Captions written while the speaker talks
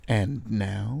And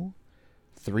now,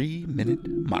 3 Minute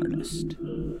Modernist.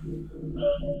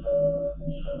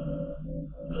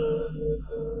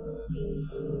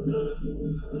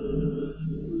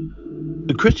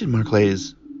 Christian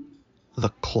Marclay's The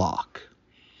Clock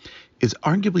is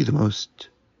arguably the most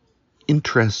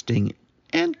interesting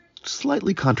and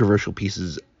slightly controversial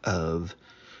pieces of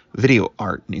video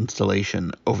art and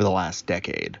installation over the last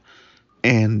decade.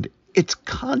 And its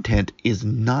content is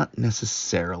not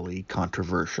necessarily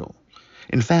controversial.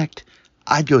 In fact,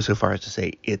 I'd go so far as to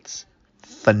say it's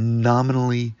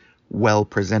phenomenally well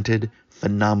presented,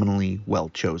 phenomenally well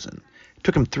chosen. It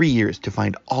took him 3 years to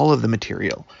find all of the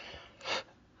material,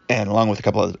 and along with a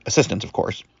couple of assistants, of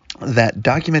course, that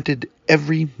documented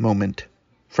every moment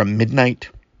from midnight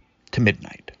to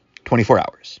midnight, 24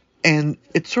 hours. And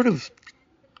it's sort of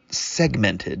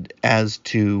segmented as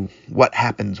to what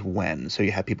happens when. So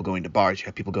you have people going to bars, you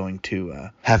have people going to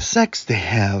have sex, they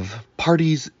have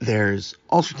parties, there's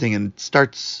all sorts of things, and it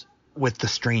starts with The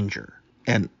Stranger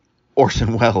and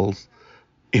Orson Welles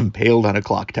impaled on a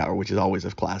clock tower, which is always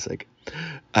a classic.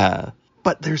 But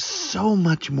there's so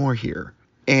much more here.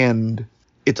 And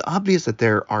it's obvious that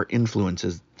there are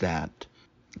influences that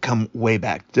come way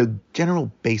back. The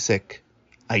general basic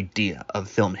idea of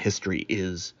film history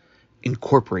is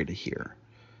incorporated here.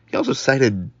 He also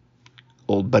cited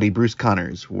old buddy Bruce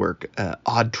Conner's work,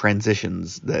 Odd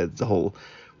Transitions, the whole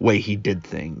way he did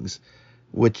things,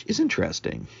 which is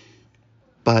interesting.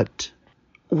 But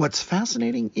what's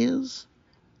fascinating is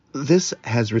this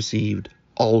has received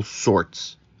all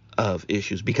sorts of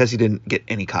issues because he didn't get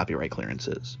any copyright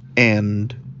clearances.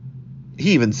 And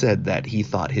he even said that he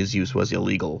thought his use was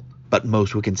illegal, but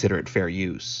most would consider it fair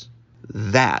use.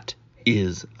 That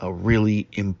is a really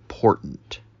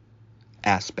important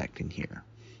aspect in here,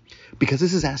 because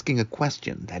this is asking a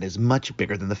question that is much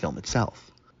bigger than the film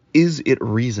itself. Is it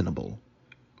reasonable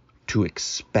to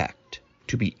expect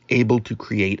to be able to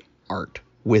create art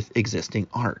with existing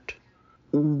art?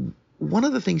 One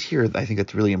of the things here that I think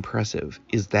that's really impressive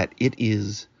is that it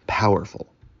is powerful,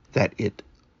 that it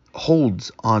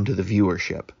holds onto the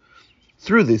viewership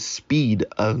through the speed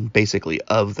of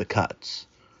the cuts.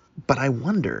 But I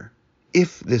wonder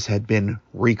if this had been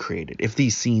recreated, if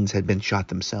these scenes had been shot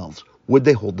themselves, would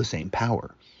they hold the same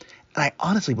power? And I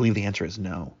honestly believe the answer is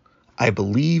no. I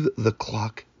believe The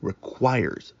Clock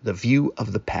requires the view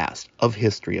of the past, of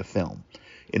history of film,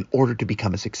 in order to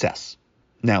become a success.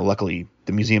 Now, luckily,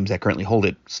 the museums that currently hold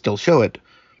it still show it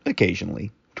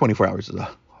occasionally. 24 hours is a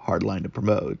hard line to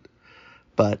promote.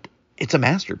 But it's a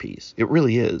masterpiece. It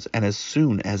really is. And as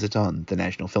soon as it's on the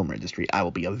National Film Registry, I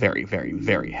will be a very, very,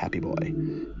 very happy boy.